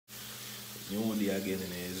new day again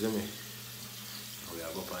in it, see me? We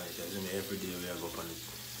are go on it, see me? Every day we are go on it.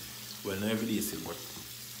 Well, not every day still, but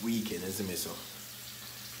weekend, see me? So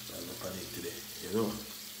we are go on it today, you know?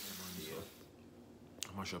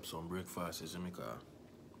 Yeah. I mash up some breakfast, see me? Because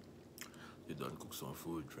they done cook some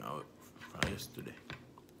food from yesterday.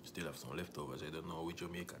 Still have some leftovers. I don't know which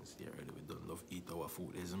Jamaicans here already. We don't love eat our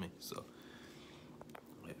food, isn't it? So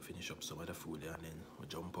I finish up some of the food there and then we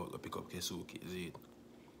jump out, go pick up kesuki, is it?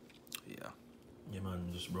 Yeah. Yeah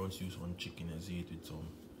man, just brown stew some chicken and it with some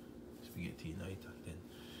spaghetti night and then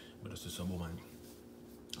but just some woman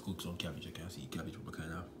cook some cabbage. You can see cabbage, but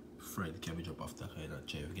kind of fry the cabbage up after kind of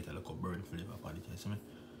chef, get a little burnt flavor upon it, you see me?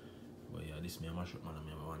 But yeah, this me a mash up man, I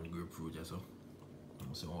have one grapefruit or so.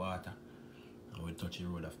 And some water. And we'll touch the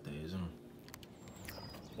road after, isn't it?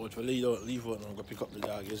 But we leave out and go pick up the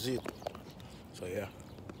dog, you see it? So yeah.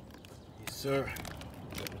 Yes sir.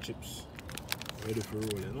 Got the chips. Ready for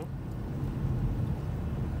roll, you know?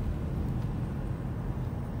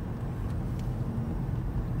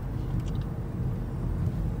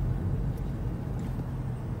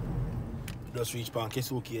 Just reach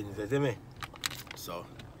Pankesuki and you see me? So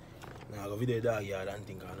now I go video the dog yard and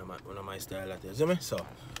think one of my style that you see me? So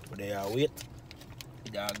they are wait.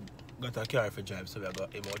 The dog got a car for drive, so we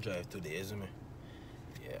got him out drive today, isn't me?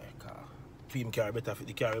 Yeah, car. Him car better for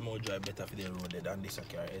the car, him out drive better for the road than this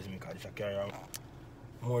car, isn't me? Because this car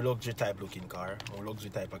more luxury type looking car, more luxury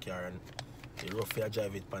type of car, and the rough for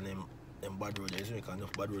drive it on them bad road, isn't me? Because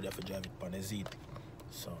enough bad road for drive it on the Z.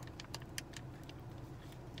 So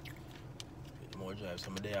more drive,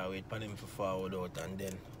 so I there wait for him to forward out and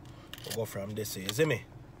then we'll go from this, you see me?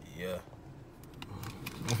 Yeah.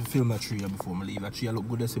 I have to film that tree before I leave. That tree look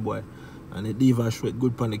good as a boy. And it even show it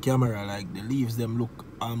good on the camera. Like the leaves them look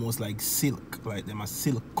almost like silk. Like them are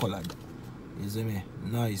silk colored. You see me?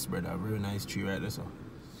 Nice brother. Very nice tree right there. So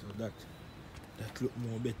that look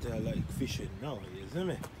more better like fishing now. You see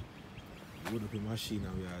me? Load up the machine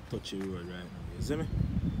and we are touching the road right now. You see me?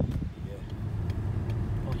 Yeah.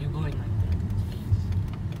 Oh, you're going like that?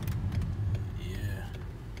 Yeah.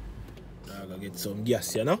 I gotta get some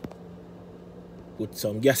gas, you know? Put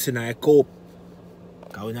some gas in our cope.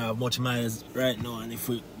 Because we don't have much miles right now, and if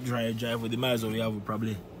we drive with the miles we have, we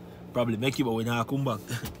probably make it, but we don't come back.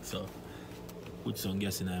 So put some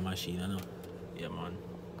gas in our machine, you know. Yeah man.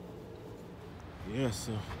 Yeah,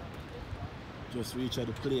 so just reach at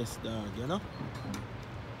the place dog, you know.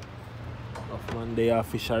 Off Monday I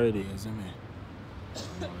fish already, you see me?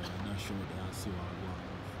 I'm not sure there and see what I'm going on.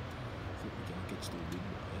 See if we can catch the big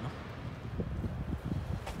one, you know.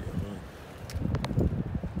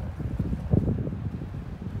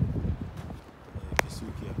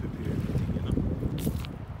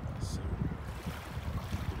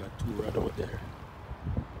 Out there.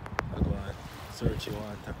 I go and search the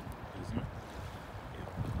water. Yeah.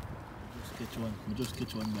 Just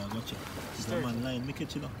catch one dog, watch it. It's a man line, me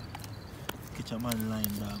catch it up. Catch a man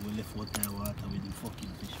line dog, we left out there water with the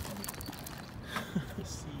fucking fish.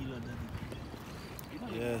 See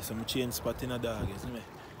that. Yeah, so I change spot in a dog, isn't me?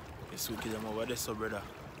 Yes, we kill them over there, so brother.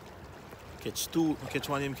 Catch two, catch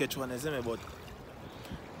one, him catch one, isn't me? But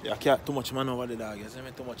I can't too much man over the dog, isn't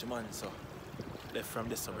me? Too much man, so. Left from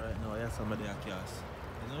this side right now, yeah, somebody a cast.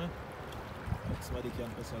 You know? Somebody can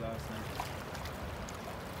pass last night.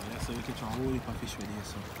 Yeah, so we catch a whole heap of fish with this,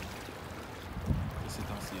 so let's sit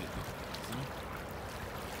and see it. You know?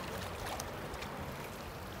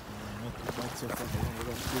 Not too bad so far, we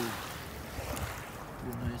got two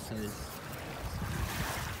nice size.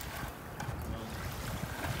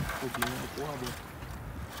 Cooking up water.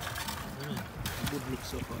 A good look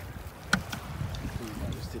so far. We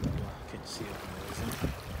still have a catch see up there, isn't it?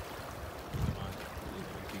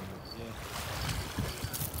 Yeah.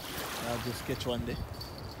 I'll just catch one day.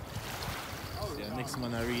 Yeah, next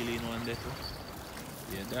man I really in one day too.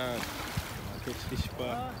 Yeah, dog. I'll catch fish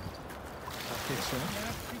park. I'll catch one.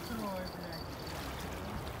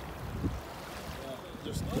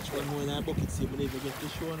 Just catch one more in our bucket, see if we get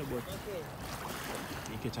fish one, but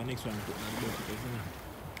you catch the next one and put in the bucket, isn't it?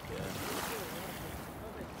 Yeah.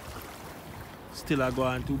 Still I go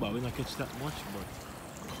on too, but we don't catch that much, but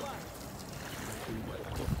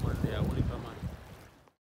tough man there, only per man.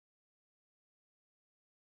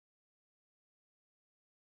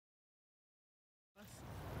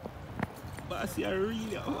 Boss, you're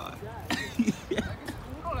really hard.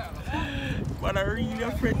 But I'm really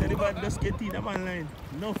afraid that the man just get in the man line.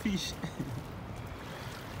 No fish.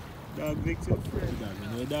 Dog makes you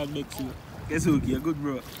afraid. Dog makes you. Guess who? You're good,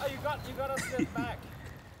 bro. Oh, you got to step back.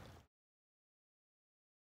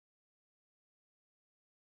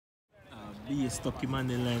 Be stuck in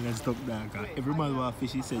man in line and stuck there. Every man want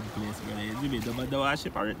fish in same place, brother. You see me? The man want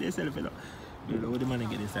separate themselves, you know. You know, the man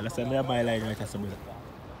get this. That's why I buy line right as a brother.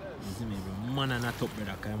 You see me, bro? Man and not top,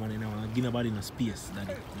 brother. Because man don't want to give nobody no space,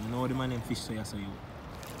 daddy. You know the man in fish, so you saw you.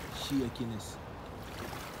 Shakiness.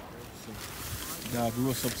 So, dog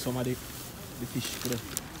roast up some of the fish for them.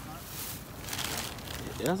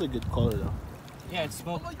 It has a good color though. Yeah, it's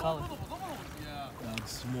smoked color. Dog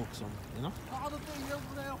smoke some, you know?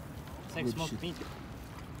 It's like Good smoked shit. meat.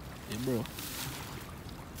 Yeah, bro.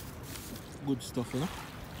 Good stuff, you know?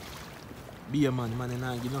 Be a man, man, and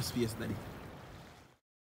I give no space, daddy.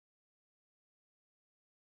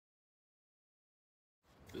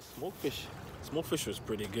 The smoked fish was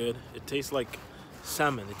pretty good. It tastes like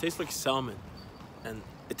salmon. It tastes like salmon. And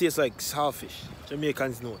it tastes like saltfish.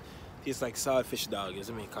 Jamaicans know it. It tastes like saltfish, dog, you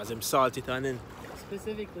see me? Because them salt it and then...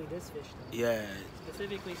 Specifically this fish, though. Yeah.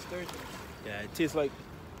 Specifically sturgeon. Yeah, it tastes like...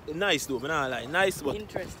 Nice though, but not like nice, but...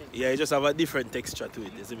 Interesting. Yeah, it just have a different texture to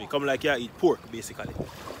it, you see me? Come like you eat pork, basically.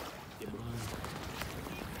 Yeah,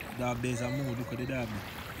 dog, there's a mood, look at the dog.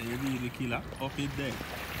 You really killer, up it there.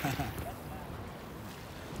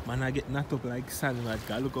 Man, I get knocked up like sand, man.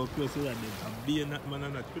 Look how close you are. I'm being that man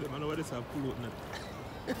and not. Man, what is that? Pull out that.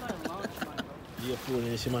 Yeah, pull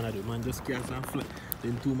and she man do. Man, just cast and fly.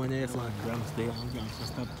 Then two man here, one grams there, and grams. So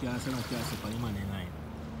stop cast and cast up on the man in line.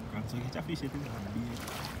 Grams, so catch a fish, it is.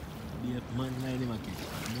 Be a man line, him a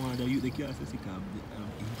catch. More than you, the cast, he can't.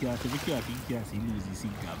 He cast, if he cast, he lose his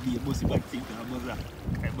sink. Be a bossy back sink, and buzz that.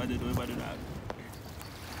 I bad it, over that.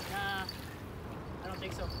 Nah, I don't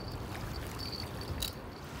think so.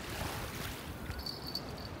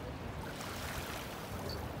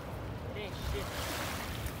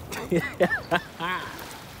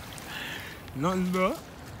 Nothing, bro.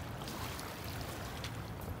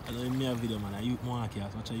 I don't make a video, man. I use more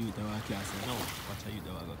cast. Watch a youth that cast. No, watch a youth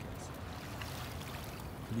that go cast.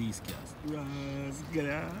 Please cast. Ras, get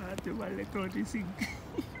out. You want to let out the sink.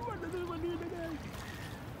 You want to do what you do.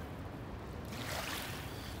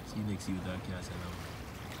 See you next youth that cast.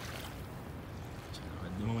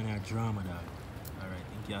 The moment I drama, dog. Alright,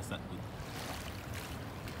 think you start good.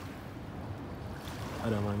 I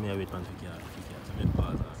don't want me to wait man for car. So I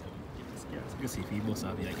pause or something. You see if he bust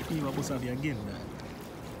off here. If he ever bust off here again, man.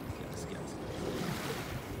 Scarce.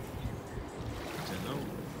 So now,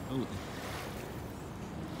 out there.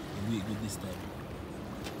 Wait good this time.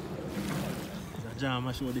 The jam I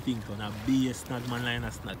show the thing to. Now be a snag man line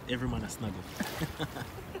a snag. Every man a snag up.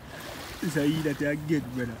 This is you that you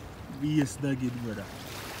get, brother. Be a snag it, brother.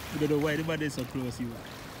 You don't know why the body is so close you are.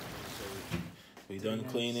 We done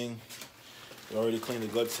cleaning. We already cleaned the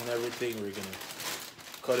guts and everything. We're gonna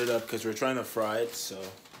cut it up because we're trying to fry it. So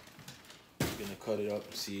we're gonna cut it up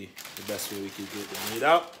and see the best way we can get the meat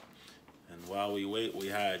out. And while we wait, we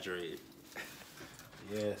hydrate.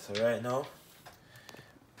 Yeah, so right now,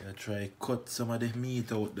 I'm gonna try cut some of the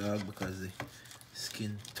meat out, dog, because the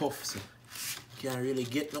skin tough. So can't really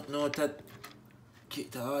get nothing out that.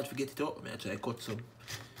 It's hard to get it out. I'm gonna try cut some.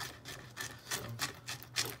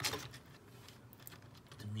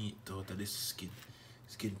 Meat out of this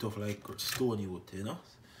skin tough like stony wood, you know.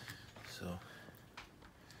 So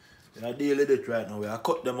we are dealing with it right now. We are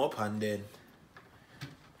cut them up, and then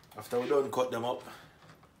after we done cut them up,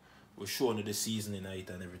 we're showing you the seasoning of it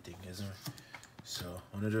and everything, isn't it? So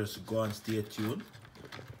I'm gonna just go and stay tuned.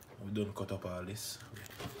 We done cut up all this.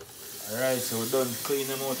 Alright, so we're done cleaning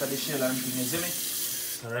them out of the shell and thing, you see me?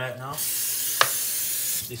 So right now,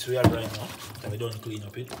 this we have right now, and we done clean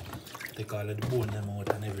up it. Take all of the bone them out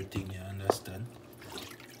and everything, you understand?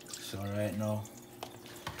 So right now,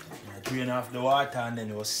 you drain off the water and then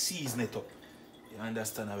you season it up. You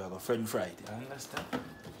understand? We're going to French fry it, you understand?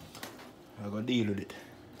 We're going to deal with it.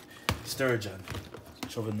 Sturgeon.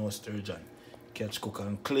 Shovel no sturgeon. Catch, cook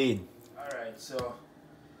and clean. Alright, so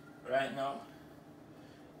right now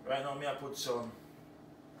me I put some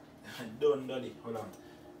done daddy, hold on.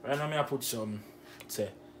 Right now me I put some say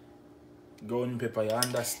ground pepper, you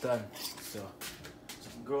understand? So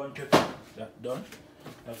some ground pepper, that done.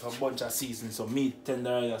 That's a bunch of seasoning, some meat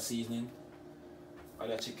tenderizer seasoning,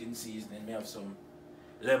 other chicken seasoning. Me have some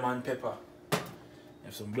lemon pepper, me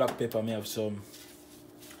have some black pepper, me have some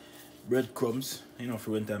breadcrumbs, you know,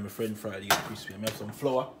 for one time my friend fried, you get crispy. Me have some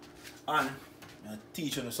flour, and I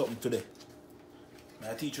teach you something today.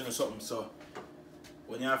 I teach you something. So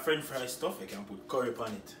when you have French fry stuff, you can put curry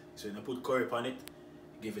on it. So when you put curry on it,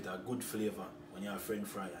 give it a good flavor when you have French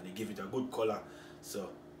fry, and you give it a good color. So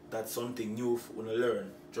that's something new when you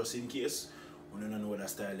learn, just in case when you don't know that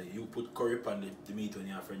style. You put curry on the meat when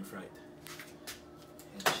you have French fried.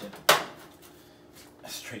 Yeah,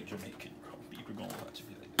 straight Jamaican, bro. People gonna watch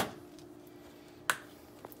me like that.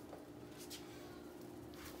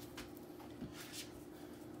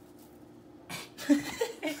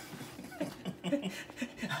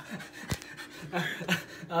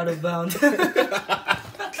 Out of bounds.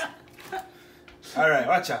 Alright,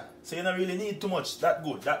 watch out. So you don't really need too much. That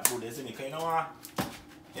good, isn't it? You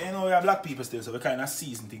know we are black people still, so we kind of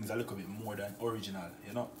season things a little bit more than original,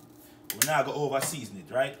 you know. We're not going to over season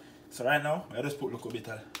it, right? So right now, I just put a little bit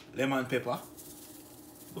of lemon pepper.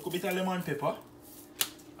 Little bit of lemon pepper.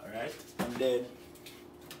 Alright. And then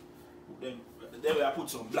we put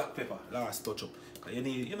some black pepper, last touch up. Cause you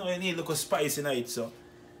need a little spice in it, so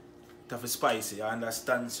it have a spicy, you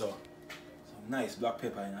understand? So some nice black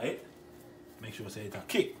pepper in it. Make sure say it a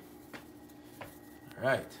kick.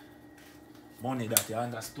 Alright. Money that you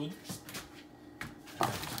understood.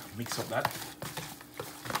 Mix up that.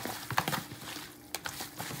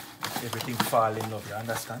 Everything fall in love, you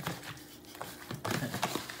understand?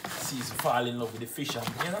 Seas fall in love with the fish and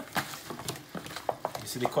you know. You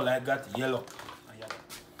see the color I got? Yellow.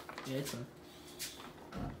 Yeah, it's on.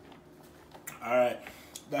 Alright.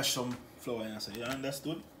 That's some flour in so you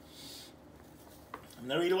understood? I'm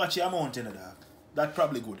not really watching amount in the dog. That's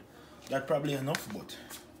probably good. That's probably enough, but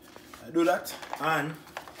I do that and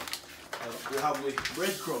we have with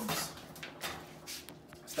breadcrumbs.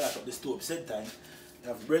 Start up the stove, set time. You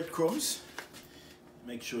have breadcrumbs.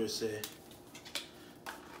 Make sure it's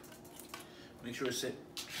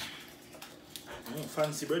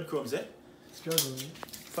fancy breadcrumbs, eh? Struggling.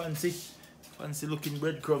 Fancy looking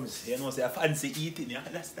breadcrumbs. You know, say fancy eating, you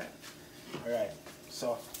understand? Alright,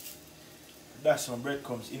 so that's some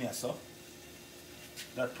breadcrumbs in here, so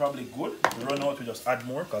that's probably good. We run out, we just add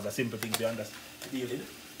more because the simple thing to understand. Deal with.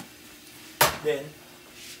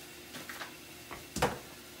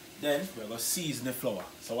 Then we're going to season the flour.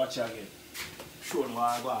 So watch it again. Show them how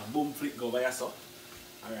I go and boom, flick go by yourself.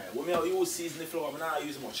 Alright, when I use season the flour, I don't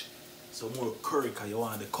use much. So more curry because you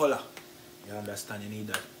want the color. You understand, you need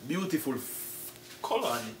that beautiful color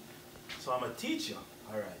on it. So I'm going to teach you.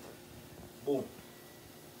 Alright. Boom.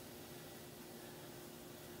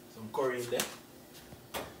 Some curry in there.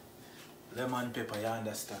 Lemon pepper, you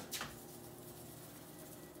understand.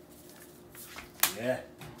 Yeah.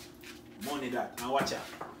 Money that. And watch out.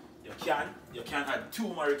 You can add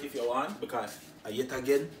turmeric if you want, because yet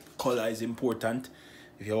again, color is important.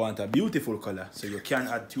 If you want a beautiful color, so you can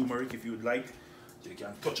add turmeric if you'd like. So you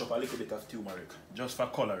can touch up a little bit of turmeric, just for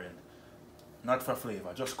coloring, not for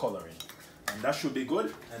flavor, just coloring, and that should be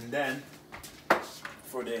good. And then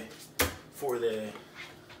for the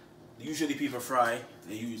usually people fry,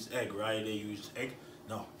 they use egg, right? They use egg,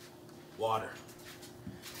 no, water.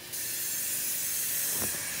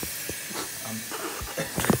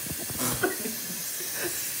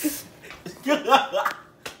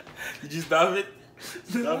 Did you stop it?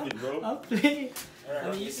 Stop it, bro. I'm playing.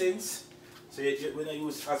 Alright, since so when I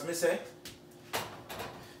use, as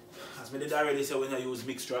me did already say, when I use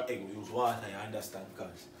mixture of egg, we use water, you understand?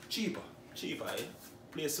 Because cheaper, eh?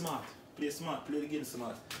 Play smart, play the game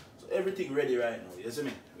smart. So everything ready right now, you see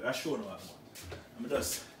me? We are showing what I'm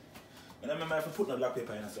just, when I remember if I put no black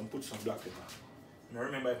pepper in, so I put some black pepper. I don't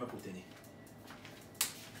remember if I put any.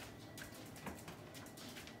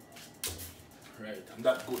 Right, and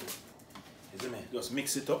that good. You see me? Just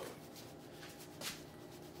mix it up.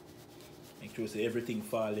 Make sure say everything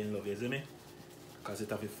fall in love, you see me? Because it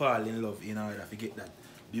have to fall in love in order to get that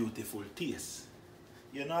beautiful taste.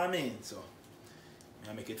 You know what I mean? So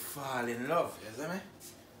I make it fall in love, you see me?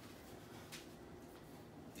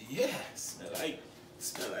 Yeah, smell like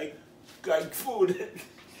food.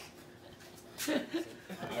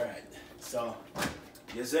 Alright, so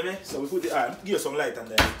you see me? So we put the oil, give you some light on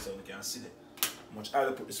there so we can see it. Much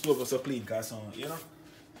oil, put the stove so clean, cause you know.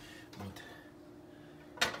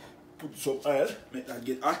 But put some oil, make that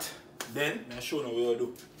get hot. Then I'll show you what we'll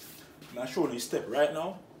do. I'll show you a step right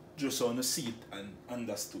now, just so you see it and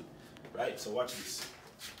understood. Right? So watch this.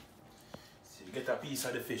 So you get a piece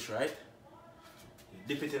of the fish, right? You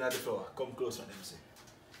dip it in the flour. Come close on them, see.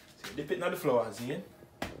 So you dip it in the flour, see?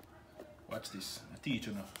 Watch this. I teach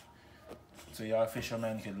you now. So you're a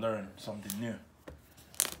fisherman, you can learn something new.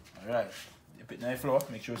 Alright. Dip it in the flour,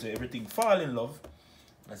 make sure say everything fall in love,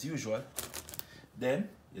 as usual. Then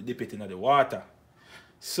you dip it in the water.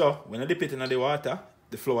 So when you dip it in the water,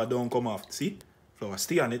 the flour don't come off. See? Flour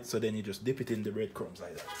stay on it, so then you just dip it in the breadcrumbs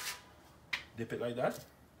like that. Dip it like that.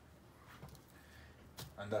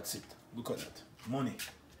 And that's it. Look at that. Money.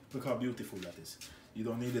 Look how beautiful that is. You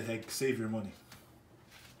don't need the egg, save your money.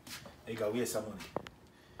 You gotta waste some money.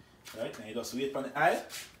 Right? Now you just wait for the aisle.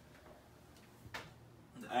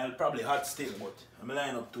 The aisle probably hot still, but I'm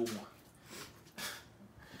line up two more.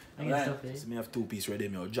 So I have 2 pieces ready,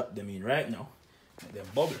 I'll drop them in right now. Make them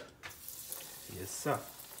bubble. Yes, sir.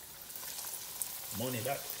 Money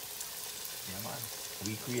that. Yeah, man.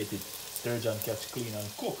 We created Sturgeon Catch, Clean and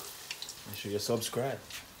Cook. Make sure you subscribe.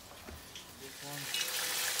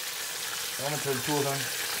 I'm gonna turn two of them.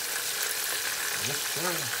 Yes, sir.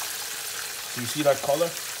 So you see that color?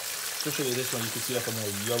 Especially this one, you can see like a more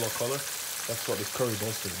yellow color. That's what the curry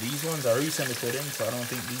does to it. These ones are recently put in, so I don't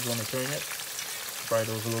think these want to turn yet. Fry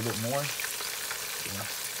those a little bit more. Yeah.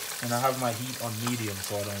 And I have my heat on medium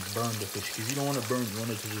so I don't burn the fish. Because you don't want to burn, you want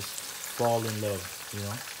it to just fall in love, you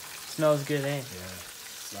know? Smells good, eh? Yeah.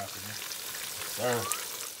 Slapping it. Sir.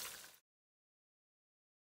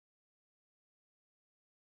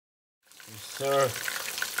 Yes, sir.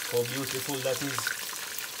 How beautiful that is.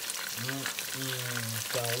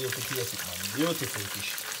 Can't wait to taste it, man. Beautiful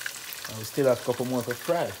fish. And we still have a couple more to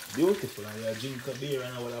fry. Beautiful. And we are drink a beer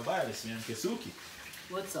and I will buy this, man. Kesuki.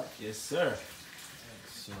 What's up? Yes, sir.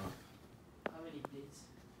 So, How many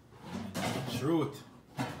plates? truth.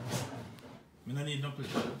 I don't need no plate.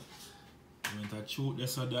 I want to shoot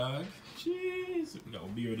this a dog. Jeez. We got a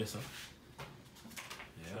beer this up.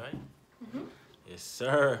 Yeah. Right? Yes,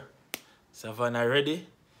 sir. Savannah ready?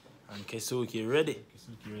 And Kesuki ready?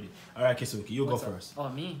 Kesuki ready. Alright, Kesuki, you go first. Oh,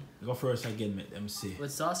 me? Go first again, let them see.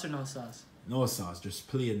 With sauce or no sauce? No sauce, just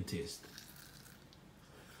plain taste.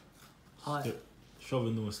 Hot. Shove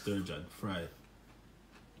in no sturgeon, fry.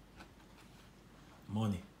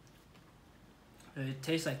 Money. It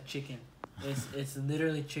tastes like chicken. It's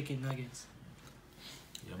literally chicken nuggets.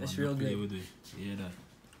 Yeah, it's man, real good. With it. Yeah, that.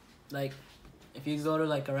 Like, if you go to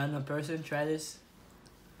like a random person, try this.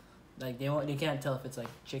 Like they can't tell if it's like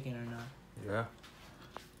chicken or not. Yeah.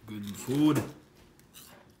 Good food.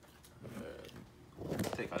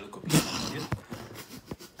 Take a look up here.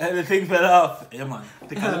 Everything fell off. Yeah, man.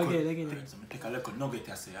 Take a look. Okay, Take a look at nugget.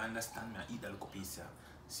 I say, you understand me? I eat that little piece.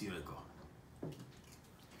 See where it go.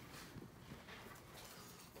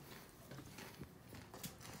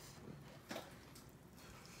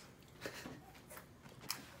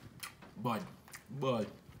 But,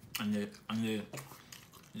 and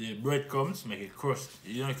the breadcrumbs make it crust.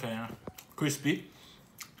 You know, kind of crispy,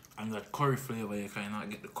 and that curry flavor. You kind of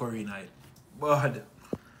get the curry in it. But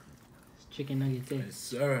It's chicken nuggets, eh? yes,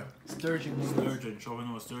 sir. Sturgeon. Sturgeon, showing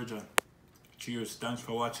no sturgeon. Cheers. Thanks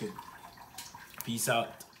for watching. Peace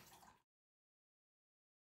out.